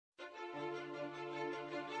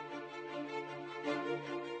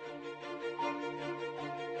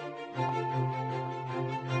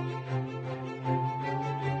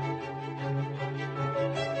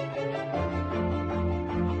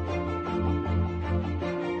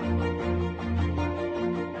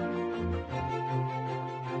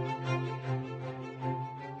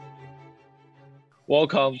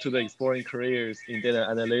Welcome to the Exploring Careers in Data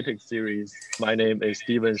Analytics series. My name is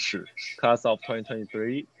Steven Shi, class of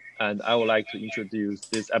 2023, and I would like to introduce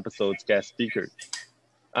this episode's guest speaker.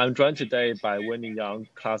 I'm joined today by Winnie Yang,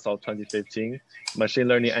 class of 2015, machine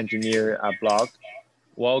learning engineer at Block.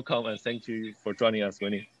 Welcome and thank you for joining us,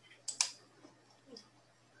 Winnie.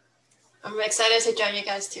 I'm excited to join you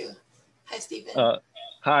guys too. Hi, Steven.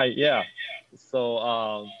 Hi, yeah.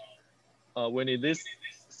 So, Winnie, this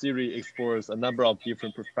series explores a number of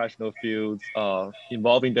different professional fields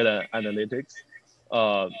involving data analytics.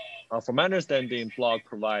 From my understanding, Block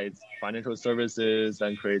provides financial services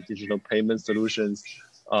and create digital payment solutions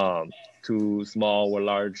to small or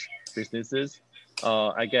large businesses.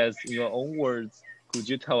 I guess in your own words, could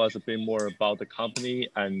you tell us a bit more about the company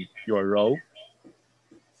and your role?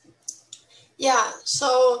 Yeah,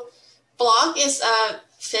 so Block is a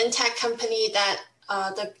fintech company that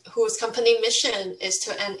whose company mission is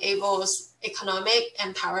to enable economic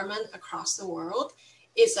empowerment across the world.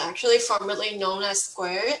 It's actually formerly known as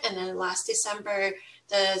Square, and then last December,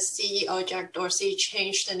 the CEO, Jack Dorsey,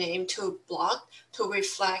 changed the name to Block to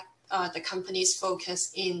reflect the company's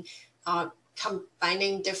focus in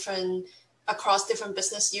combining across different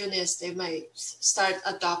business units. They might start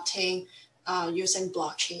adopting using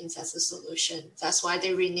blockchains as a solution. That's why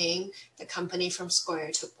they renamed the company from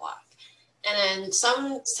Square to Block. And then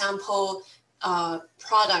some sample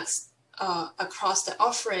products across the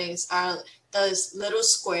offerings are those little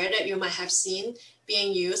square that you might have seen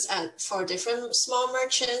being used for different small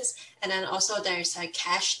merchants. And then also there's a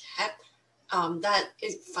cash app that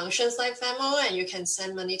it functions like Venmo, and you can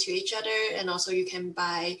send money to each other. And also you can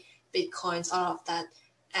buy Bitcoins out of that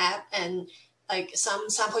app. And like some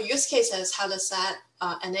sample use cases, how does that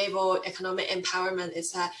enable economic empowerment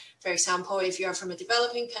is that, for example, if you're from a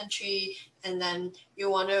developing country and then you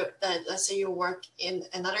want to, let's say you work in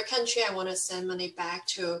another country and want to send money back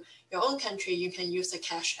to your own country, you can use the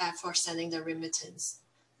Cash App for sending the remittance.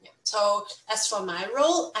 Yeah. So as for my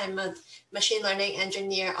role, I'm a machine learning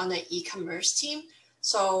engineer on the e-commerce team.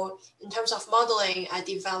 So in terms of modeling, I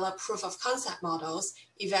develop proof of concept models,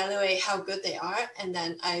 evaluate how good they are, and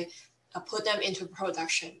then I put them into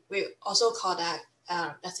production. We also call that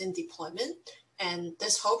that's in deployment. And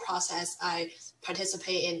this whole process, I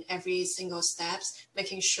participate in every single steps,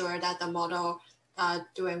 making sure that the model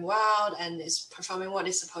doing well and is performing what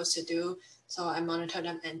it's supposed to do. So I monitor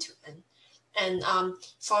them end to end. And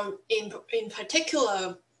in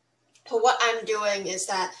particular, what I'm doing is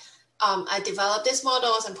that I develop these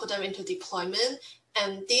models and put them into deployment.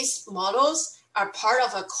 And these models are part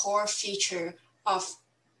of a core feature of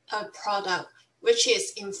a product, which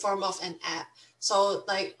is in form of an app. So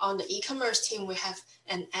like on the e-commerce team, we have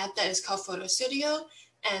an app that is called Photo Studio.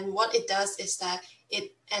 And what it does is that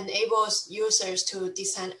it enables users to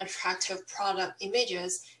design attractive product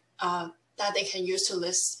images that they can use to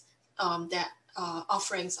list their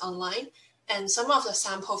offerings online. And some of the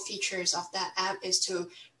sample features of that app is to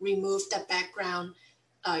remove the background.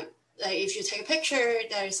 Like if you take a picture,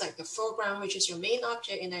 there's like the foreground, which is your main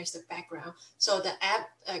object, and there's the background. So the app,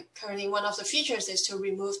 currently one of the features is to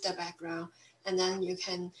remove the background. And then you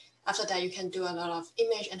can, after that, you can do a lot of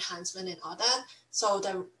image enhancement and all that. So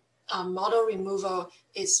the model removal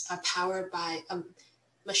is powered by a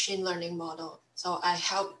machine learning model. So I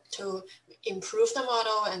help to improve the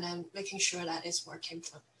model and then making sure that it's working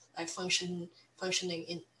functioning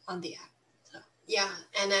on the app. So, yeah,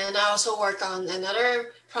 and then I also work on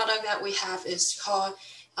another product that we have is called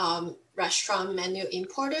Restaurant Menu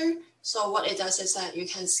Importer. So what it does is that you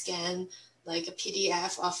can scan like a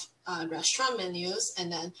PDF of restaurant menus,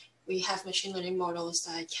 and then we have machine learning models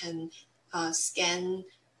that can scan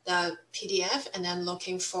the PDF and then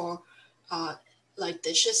looking for like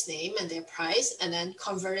dishes name and their price, and then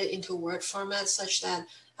convert it into Word format such that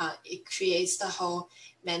it creates the whole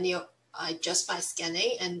menu just by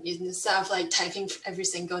scanning, and instead of like typing every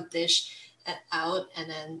single dish out and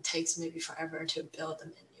then takes maybe forever to build the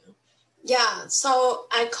menu. Yeah, so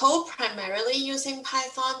I code primarily using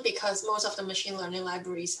Python because most of the machine learning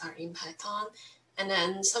libraries are in Python. And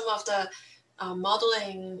then some of the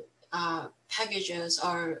modeling packages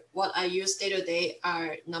or what I use day to day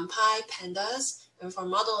are NumPy, Pandas. And for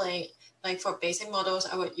modeling, like for basic models,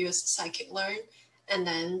 I would use scikit-learn. And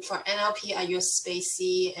then for NLP, I use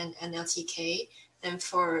spaCy and NLTK. And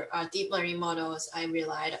for deep learning models, I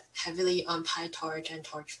relied heavily on PyTorch and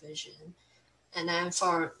Torch Vision. And then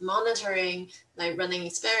for monitoring, like running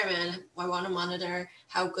experiment, I want to monitor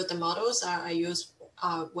how good the models are. I use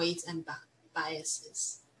weights and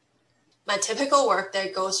biases. My typical work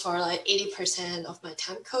day goes for like 80% of my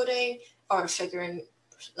time coding or figuring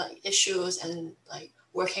like issues and like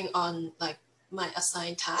working on like my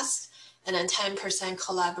assigned tasks. And then 10%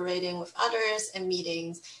 collaborating with others and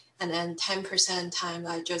meetings. And then 10% time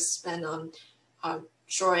I just spend on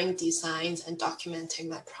drawing designs and documenting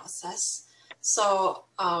my process. So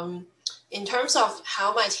in terms of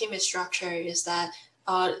how my team is structured is that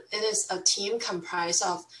it is a team comprised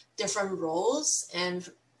of different roles, and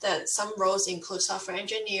that some roles include software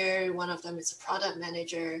engineer, one of them is a product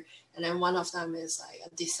manager, and then one of them is like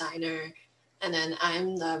a designer. And then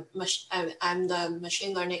I'm the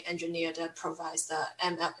machine learning engineer that provides the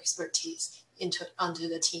ML expertise onto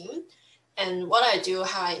the team. And what I do,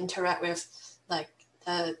 how I interact with like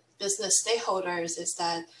the business stakeholders is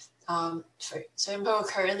that, for example,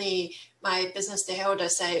 currently my business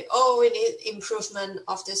stakeholders say, oh, we need improvement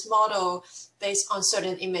of this model based on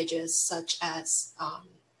certain images, such as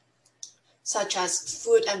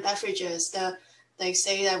food and beverages. They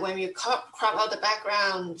say that when you crop out the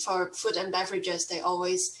background for food and beverages, they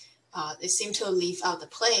always they seem to leave out the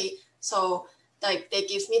plate. So like they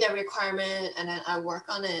give me the requirement and then I work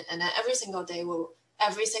on it, and then every single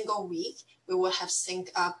week we will have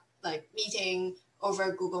sync up like meeting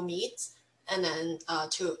over Google Meets, and then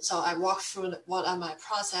so I walk through what are my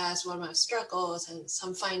process, what are my struggles, and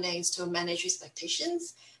some findings to manage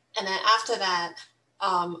expectations. And then after that,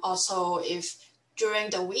 also if during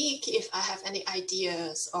the week, if I have any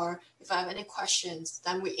ideas or if I have any questions,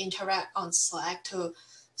 then we interact on Slack to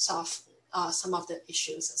solve some of the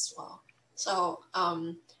issues as well. So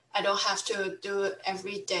I don't have to do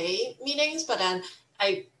everyday meetings, but then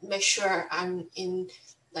I make sure I'm in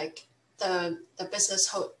like the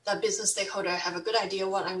business stakeholder have a good idea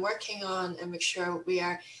what I'm working on, and make sure we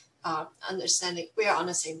are on the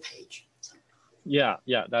same page. Yeah,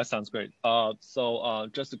 that sounds great. So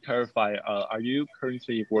just to clarify, are you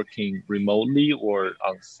currently working remotely or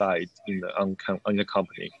on site in the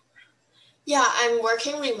company? Yeah, I'm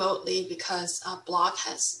working remotely because Block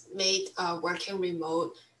has made working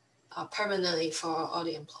remote permanently for all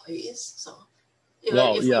the employees. So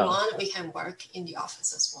if we want, we can work in the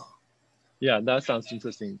office as well. Yeah, that sounds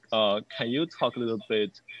interesting. Can you talk a little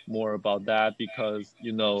bit more about that? Because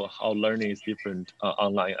you know how learning is different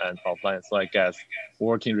online and offline. So I guess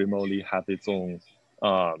working remotely have its own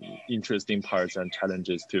interesting parts and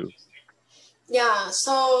challenges too. Yeah,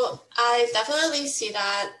 so I definitely see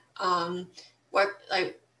that work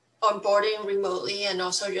like onboarding remotely and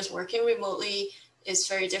also just working remotely is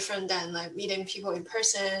very different than like meeting people in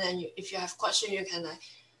person. And if you have questions, you can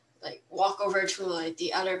like walk over to like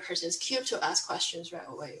the other person's cube to ask questions right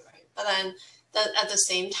away, right? But then at the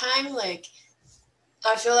same time, like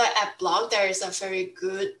I feel like at Block there is a very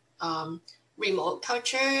good remote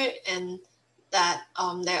culture, and that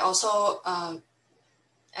they also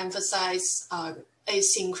emphasize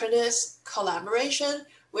asynchronous collaboration,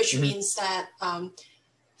 which means that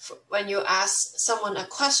when you ask someone a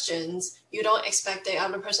question, you don't expect the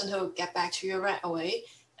other person to get back to you right away.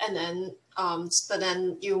 And then, but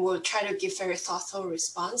then you will try to give very thoughtful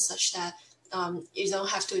response such that you don't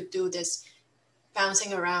have to do this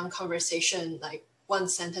bouncing around conversation, like one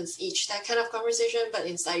sentence each, that kind of conversation, but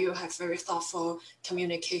instead you have very thoughtful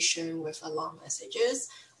communication with long messages,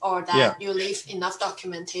 or that you leave enough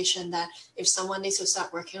documentation that if someone needs to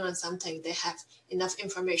start working on something, they have enough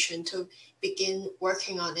information to begin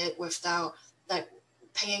working on it without like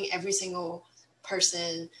paying every single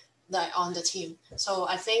person like on the team. So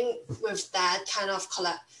I think with that kind of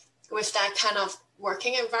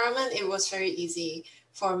working environment, it was very easy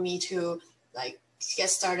for me to like get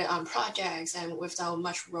started on projects and without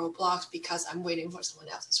much roadblocks because I'm waiting for someone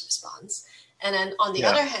else's response. And then on the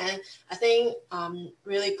other hand, I think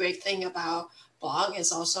really great thing about Blog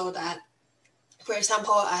is also that, for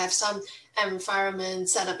example, I have some environment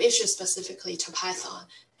setup issues specifically to Python,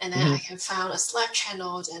 and then I can found a Slack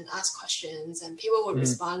channel and ask questions, and people will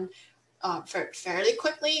respond fairly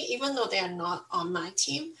quickly, even though they are not on my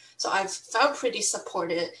team. So I've felt pretty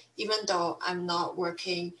supported, even though I'm not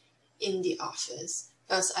working in the office,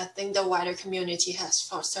 because I think the wider community has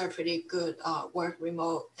fostered a pretty good work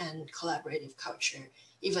remote and collaborative culture,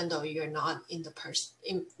 even though you're not in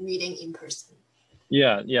meeting in person.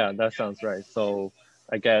 Yeah, that sounds right. So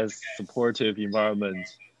I guess supportive environment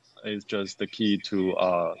is just the key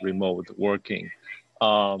to remote working.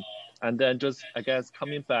 And then just, I guess,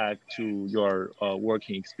 coming back to your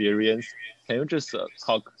working experience, can you just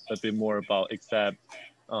talk a bit more about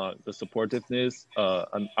the supportiveness,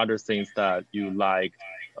 and other things that you liked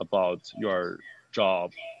about your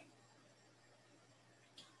job?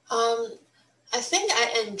 I think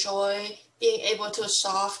I enjoy being able to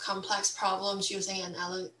solve complex problems using an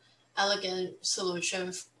elegant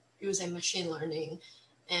solution using machine learning,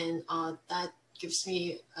 and that gives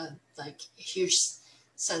me a huge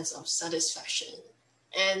sense of satisfaction.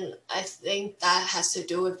 And I think that has to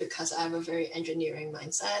do with because I have a very engineering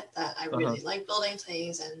mindset that I really like building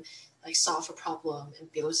things and like solve a problem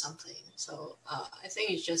and build something. So I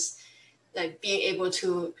think it's just like being able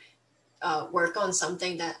to work on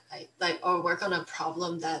something that I like, or work on a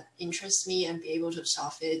problem that interests me and be able to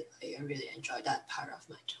solve it. I really enjoy that part of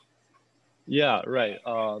my job. Yeah, right.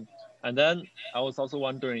 And then I was also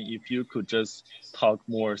wondering if you could just talk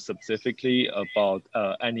more specifically about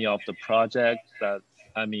any of the projects that,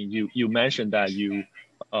 I mean, you mentioned that you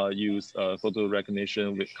use photo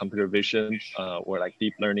recognition with computer vision or like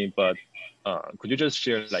deep learning, but could you just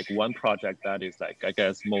share like one project that is like, I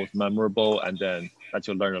guess, most memorable and then that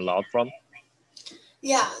you learn a lot from?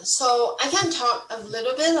 Yeah, so I can talk a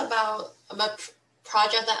little bit about a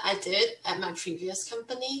project that I did at my previous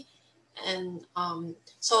company. And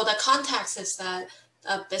so the context is that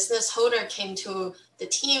a business holder came to the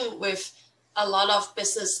team with a lot of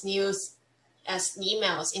business news as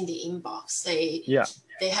emails in the inbox.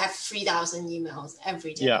 They have 3,000 emails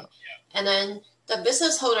every day. Yeah. And then the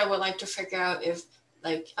business holder would like to figure out if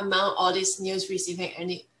like among all these news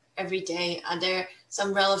receiving every day, are there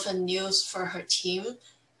some relevant news for her team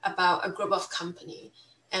about a group of company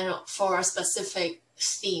and for a specific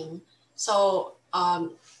theme. So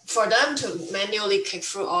for them to manually click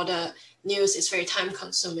through all the news is very time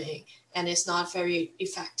consuming and it's not very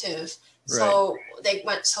effective. So they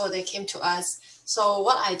came to us. So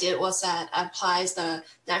what I did was that I applied the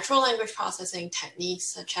natural language processing techniques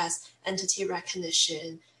such as entity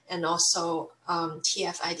recognition and also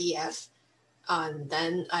TF-IDF. And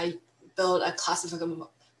then I built a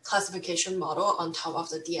classification model on top of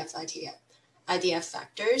the IDF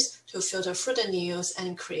factors to filter through the news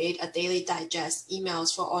and create a daily digest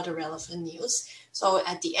emails for all the relevant news. So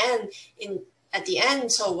at the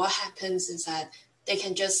end, so what happens is that they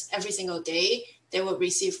can just every single day, they will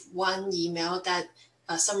receive one email that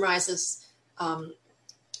summarizes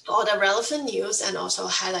all the relevant news and also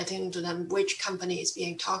highlighting to them which company is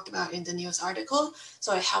being talked about in the news article.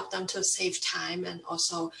 So it helped them to save time and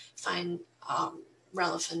also find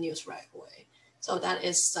relevant news right away. So that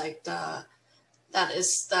is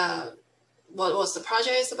what was the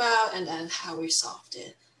project is about and then how we solved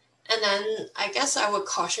it. And then I guess I would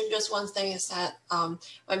caution just one thing is that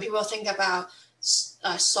when people think about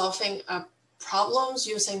solving problems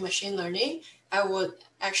using machine learning, I would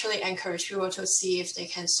actually encourage people to see if they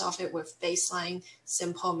can solve it with baseline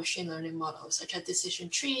simple machine learning models, such as decision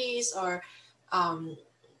trees or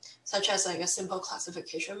such as like a simple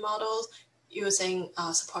classification model using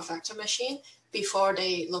support vector machine before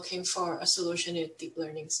they looking for a solution in deep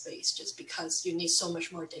learning space, just because you need so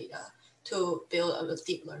much more data to build a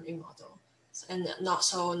deep learning model. And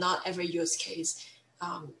not every use case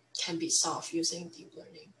can be solved using deep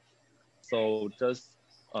learning. So just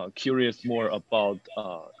curious more about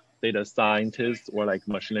data scientists or like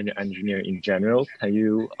machine learning engineer in general. Can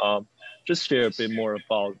you just share a bit more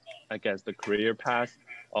about, I guess, the career path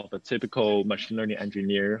of a typical machine learning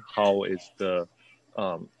engineer? How is the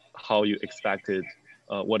how you expected?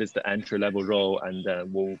 What is the entry level role, and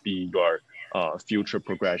then what will be your future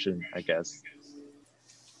progression, I guess?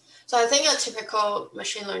 So I think a typical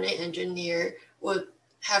machine learning engineer would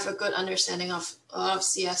have a good understanding of a lot of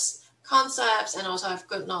CS concepts and also have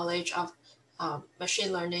good knowledge of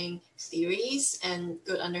machine learning theories and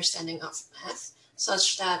good understanding of math,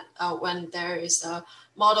 such that when there is a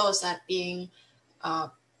model that being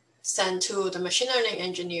sent to the machine learning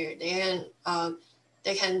engineer,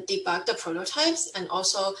 they can debug the prototypes and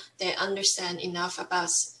also they understand enough about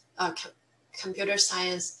computer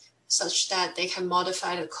science such that they can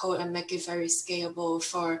modify the code and make it very scalable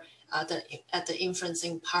for at the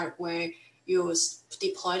inferencing part where you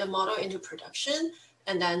deploy the model into production.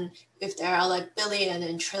 And then if there are like billions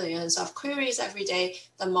and trillions of queries every day,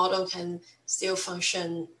 the model can still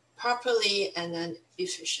function properly and then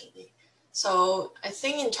efficiently. So I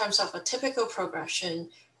think in terms of a typical progression,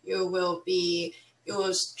 you will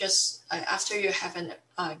just, after you have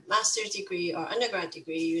a master's degree or undergrad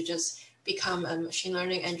degree, you just become a machine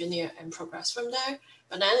learning engineer and progress from there.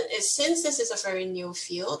 But then since this is a very new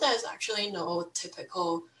field, there's actually no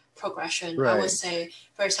typical progression. Right. I would say,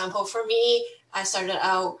 for example, for me, I started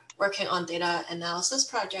out working on data analysis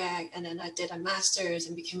project, and then I did a master's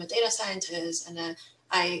and became a data scientist, and then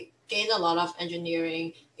I gained a lot of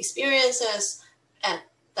engineering experiences at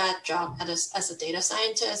that job as a data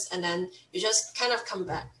scientist, and then you just kind of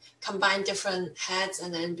combine different heads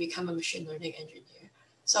and then become a machine learning engineer.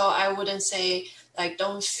 So I wouldn't say like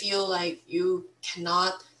don't feel like you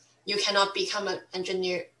cannot become an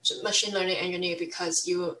engineer, machine learning engineer, because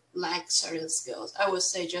you lack certain skills. I would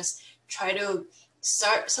say just try to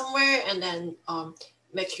start somewhere and then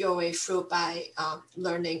make your way through by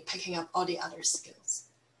picking up all the other skills.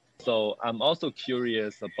 So I'm also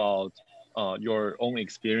curious about your own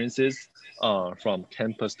experiences from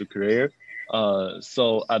campus to career.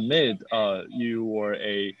 So at Mid, you were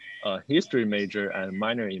a history major and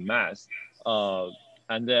minor in math.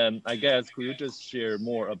 And then I guess could you just share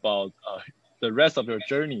more about the rest of your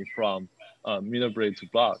journey from Middlebury to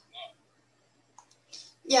Block?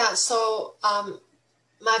 Yeah, so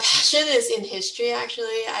my passion is in history,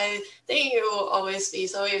 actually. I think it will always be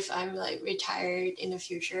so. If I'm like retired in the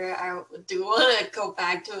future, I do want to go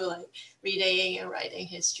back to like reading and writing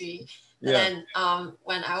history. But then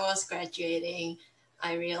when I was graduating,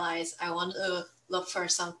 I realized I want to look for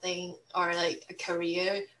something or like a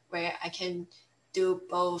career where I can do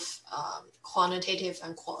both quantitative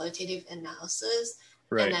and qualitative analysis.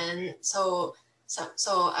 Right. And then so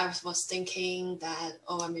I was thinking that,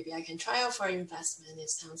 maybe I can try out for investment. It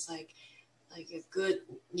sounds like a good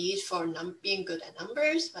need for being good at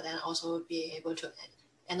numbers, but then also being able to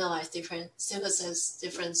analyze different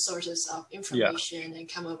sources of information and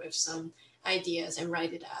come up with some ideas and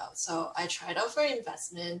write it out. So I tried out for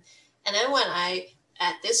investment. And then when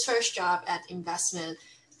at this first job at investment,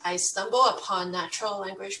 I stumbled upon natural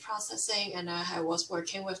language processing, and I was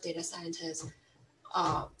working with data scientists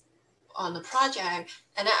on the project,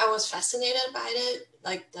 and I was fascinated by it,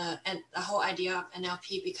 like the whole idea of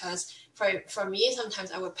NLP, because for me,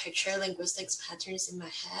 sometimes I would picture linguistics patterns in my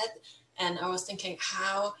head, and I was thinking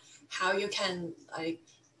how you can, like,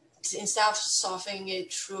 instead of solving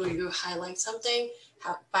it through, you highlight something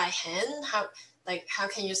by hand, how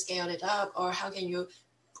can you scale it up, or how can you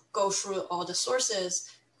go through all the sources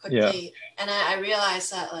quickly? And I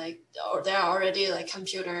realized that there are already like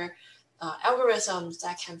computer algorithms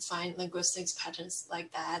that can find linguistics patterns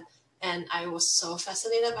like that. And I was so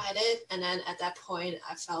fascinated by it. And then at that point,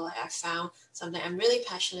 I felt like I found something I'm really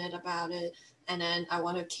passionate about it. And then I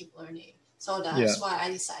want to keep learning. So that's why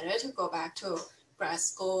I decided to go back to grad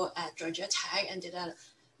school at Georgia Tech and did a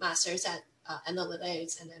master's at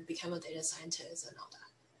analytics, and then become a data scientist and all that.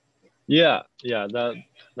 Yeah,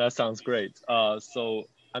 that sounds great. So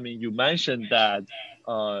I mean, you mentioned that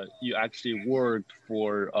you actually worked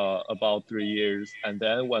for about 3 years and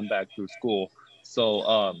then went back to school.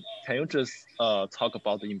 So can you just talk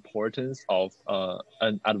about the importance of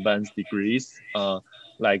an advanced degrees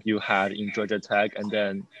like you had in Georgia Tech, and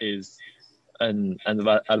then is an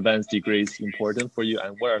advanced degrees important for you,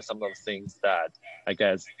 and what are some of the things that I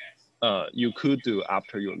guess you could do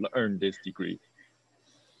after you earn this degree?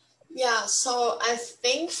 Yeah, so I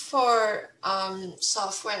think for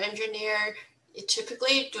software engineer, it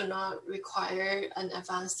typically do not require an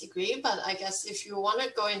advanced degree, but I guess if you want to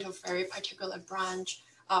go into a very particular branch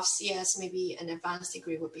of CS, maybe an advanced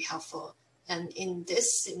degree would be helpful. And in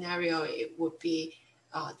this scenario, it would be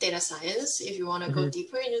data science. If you want to go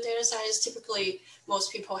deeper into data science, typically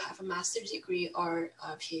most people have a master's degree or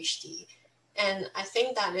a PhD. And I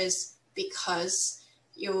think that is because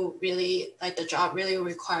you really, like, the job really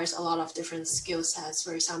requires a lot of different skill sets.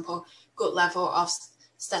 For example, good level of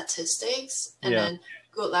statistics, and then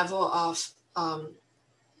good level of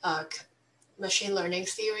machine learning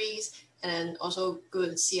theories, and then also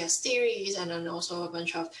good CS theories, and then also a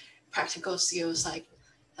bunch of practical skills like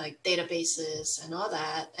databases and all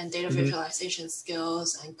that, and data visualization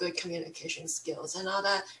skills and good communication skills and all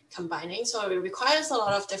that combining. So it requires a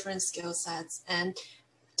lot of different skill sets, and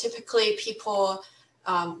typically people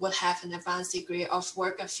would have an advanced degree of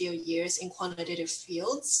work a few years in quantitative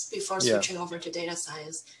fields before switching over to data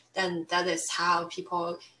science. Then that is how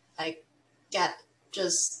people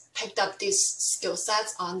just picked up these skill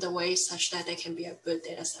sets on the way, such that they can be a good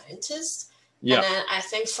data scientist. And then I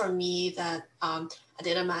think for me that I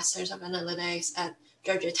did a master's of analytics at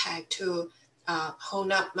Georgia Tech to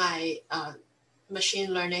hone up my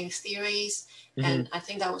machine learning theories. And I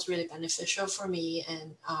think that was really beneficial for me,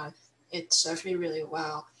 and it served me really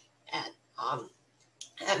well at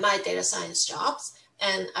my data science jobs.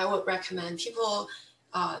 And I would recommend people,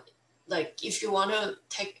 if you want to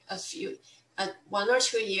take 1 or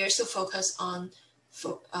 2 years to focus on,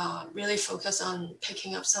 really focus on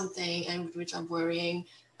picking up something and without worrying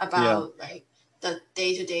about the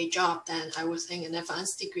day-to-day job, then I would think an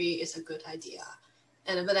advanced degree is a good idea.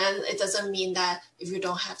 But then it doesn't mean that if you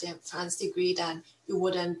don't have the advanced degree, then you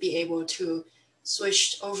wouldn't be able to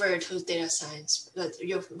switch over to data science. But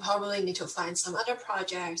you probably need to find some other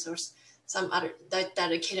projects or some other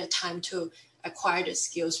dedicated time to acquire the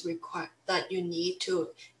skills that you need to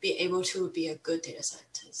be able to be a good data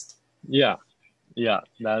scientist. Yeah,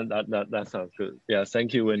 that sounds good. Yeah,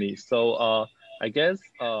 thank you, Winnie. So I guess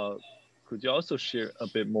could you also share a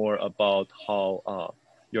bit more about how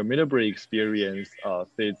your Middlebury experience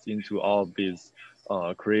fits into all of these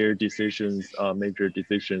career decisions, major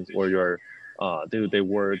decisions, or your day-to-day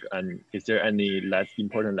work? And is there any less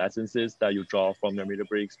important lessons that you draw from your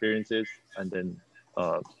Middlebury experiences, and then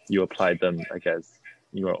you apply them, I guess,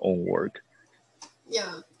 in your own work?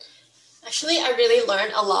 Yeah. Actually, I really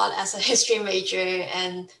learned a lot as a history major,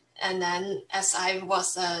 and then as I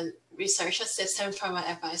was a research assistant for my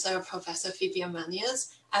advisor, Professor Phoebe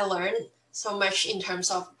Amanius, I learned so much in terms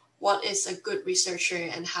of what is a good researcher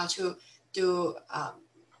and how to do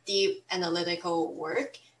deep analytical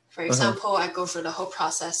work. For example, I go through the whole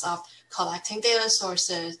process of collecting data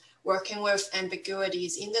sources, working with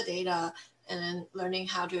ambiguities in the data, and then learning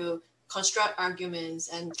how to construct arguments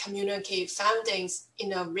and communicate findings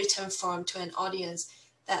in a written form to an audience.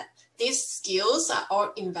 That these skills are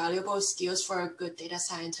all invaluable skills for a good data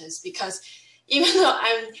scientist, because even though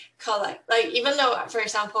even though, for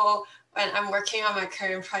example, when I'm working on my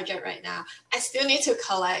current project right now, I still need to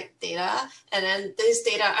collect data, and then these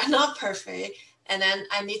data are not perfect, and then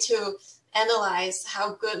I need to analyze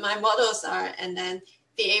how good my models are, and then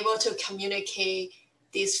be able to communicate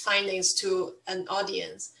these findings to an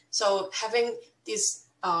audience. So having this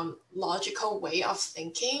logical way of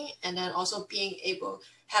thinking, and then also being able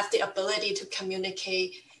have the ability to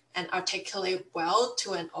communicate and articulate well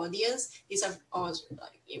to an audience, these are all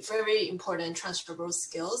very important transferable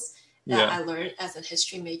skills that I learned as a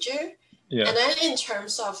history major. Yeah. And then in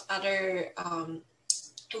terms of other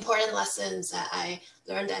important lessons that I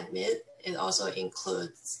learned at Mid, it also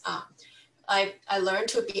includes I learned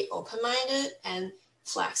to be open-minded and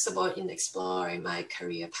flexible in exploring my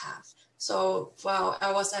career path. So while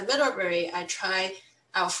I was at Middlebury, I tried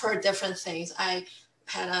out for different things. I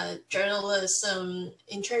had a journalism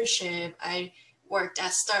internship. I worked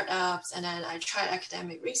at startups, and then I tried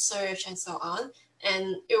academic research and so on.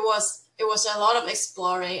 And it was a lot of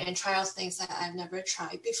exploring and try out things that I've never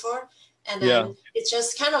tried before. And then it's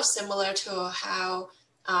just kind of similar to how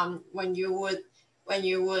when you would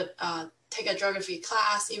take a geography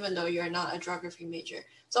class, even though you're not a geography major.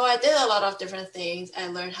 So I did a lot of different things. I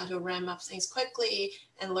learned how to ramp up things quickly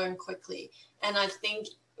and learn quickly. And I think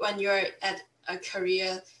when you're at a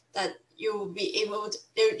career that you will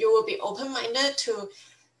be open-minded to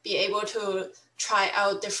be able to try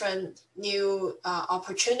out different new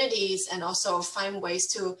opportunities, and also find ways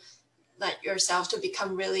to let yourself to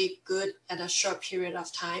become really good at a short period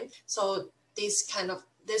of time. So this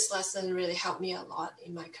lesson really helped me a lot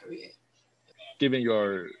in my career. Given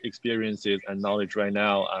your experiences and knowledge right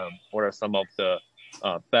now, what are some of the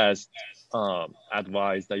best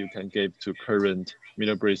advice that you can give to current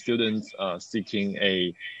Middlebury students seeking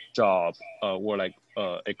a job or like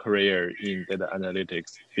a career in data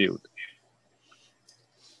analytics field?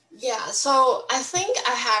 Yeah, so I think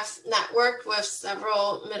I have networked with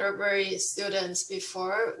several Middlebury students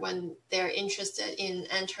before when they're interested in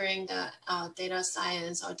entering the data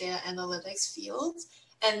science or data analytics fields.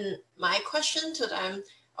 And my question to them,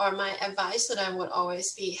 or my advice to them, would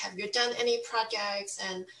always be, have you done any projects,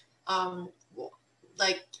 and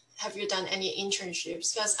have you done any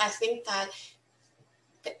internships? Because I think that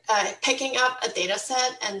picking up a data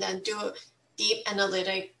set and then do deep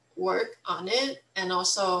analytic work on it, and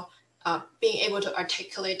also being able to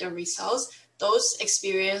articulate the results, those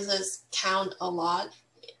experiences count a lot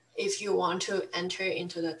if you want to enter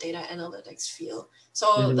into the data analytics field.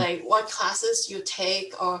 So like what classes you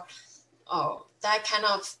take or that kind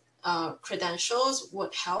of credentials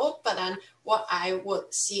would help. But then what I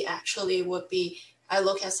would see actually would be, I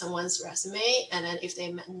look at someone's resume, and then if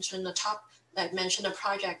they mention mention a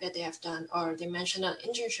project that they have done, or they mention the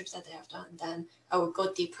internships that they have done, then I would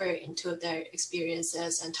go deeper into their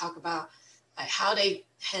experiences and talk about how they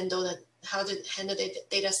handle the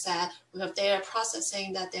data set, what of data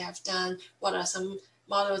processing that they have done, what are some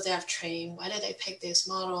models they have trained, why did they pick these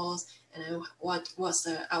models, and then what was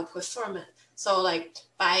the output format. So like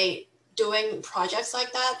by doing projects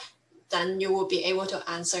like that, then you will be able to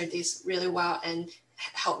answer this really well and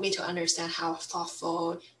help me to understand how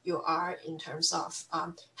thoughtful you are in terms of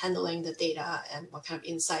handling the data and what kind of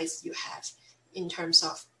insights you have in terms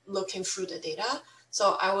of looking through the data.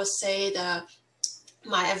 So I would say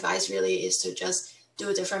my advice really is to just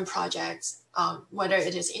do different projects whether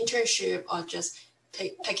it is internship or just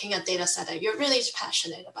picking a data set that you're really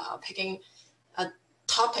passionate about, picking a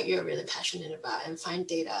topic you're really passionate about, and find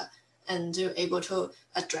data and to able to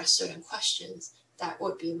address certain questions. That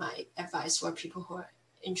would be my advice for people who are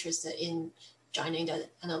interested in joining the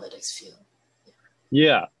analytics field.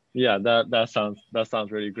 Yeah, that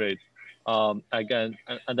sounds really great. Again,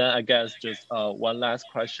 and then I guess just one last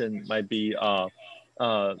question might be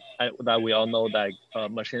that we all know that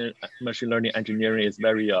machine learning engineering is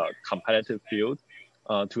very competitive field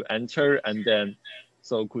to enter, and then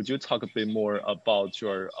so could you talk a bit more about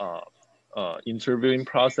your interviewing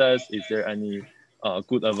process? Is there any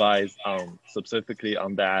good advice specifically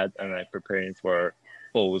on that, and like preparing for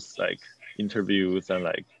both like interviews and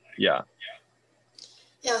like yeah.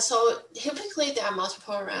 Yeah, so typically there are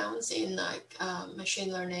multiple rounds in like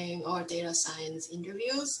machine learning or data science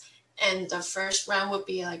interviews. And the first round would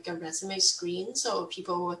be like a resume screen. So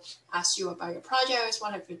people would ask you about your projects,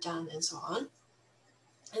 what have you done, and so on.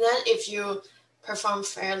 And then if you perform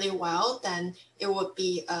fairly well, then it would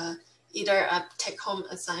be either a take-home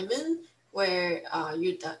assignment where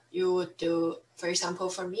you would do, for example,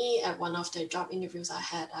 for me, at one of the job interviews I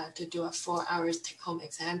had to do a 4-hour take-home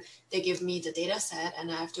exam. They give me the data set, and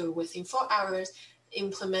I have to, within 4 hours,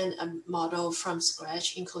 implement a model from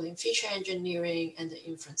scratch, including feature engineering and the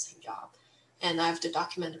inferencing job. And I have to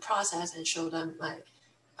document the process and show them like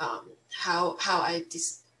how I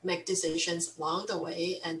make decisions along the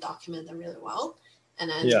way and document them really well. And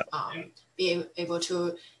then being able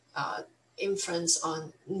to inference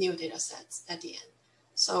on new data sets at the end.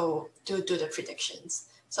 So to do the predictions.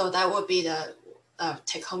 So that would be the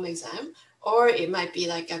take-home exam. Or it might be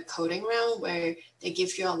like a coding round where they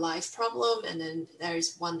give you a live problem and then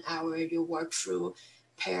there's 1 hour you work through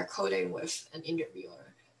pair coding with an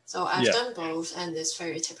interviewer. So I've done both, and it's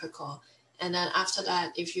very typical. And then after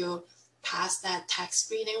that, if you pass that tech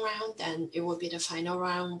screening round, then it will be the final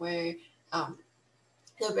round where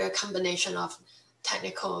there'll be a combination of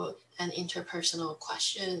technical and interpersonal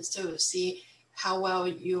questions to see how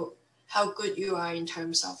good you are in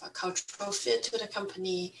terms of a cultural fit to the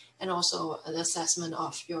company, and also an assessment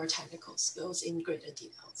of your technical skills in greater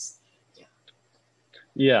details.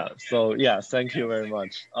 So thank you very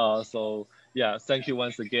much. Thank you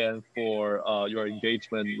once again for your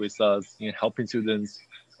engagement with us in helping students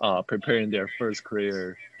preparing their first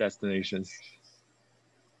career destinations.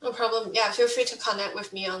 No problem. Yeah, feel free to connect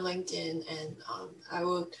with me on LinkedIn, and I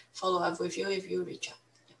will follow up with you if you reach out.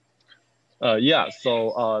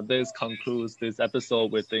 So this concludes this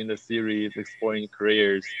episode within the series Exploring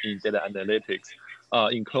Careers in Data Analytics.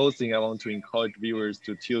 In closing, I want to encourage viewers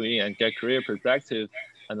to tune in and get career perspective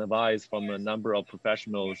and advice from a number of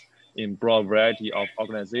professionals in broad variety of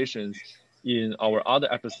organizations in our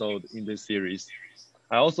other episode in this series.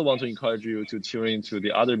 I also want to encourage you to tune into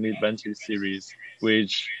the other MiddVantage series,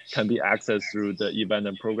 which can be accessed through the event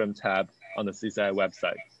and program tab on the CCI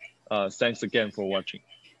website. Thanks again for watching.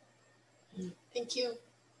 Thank you.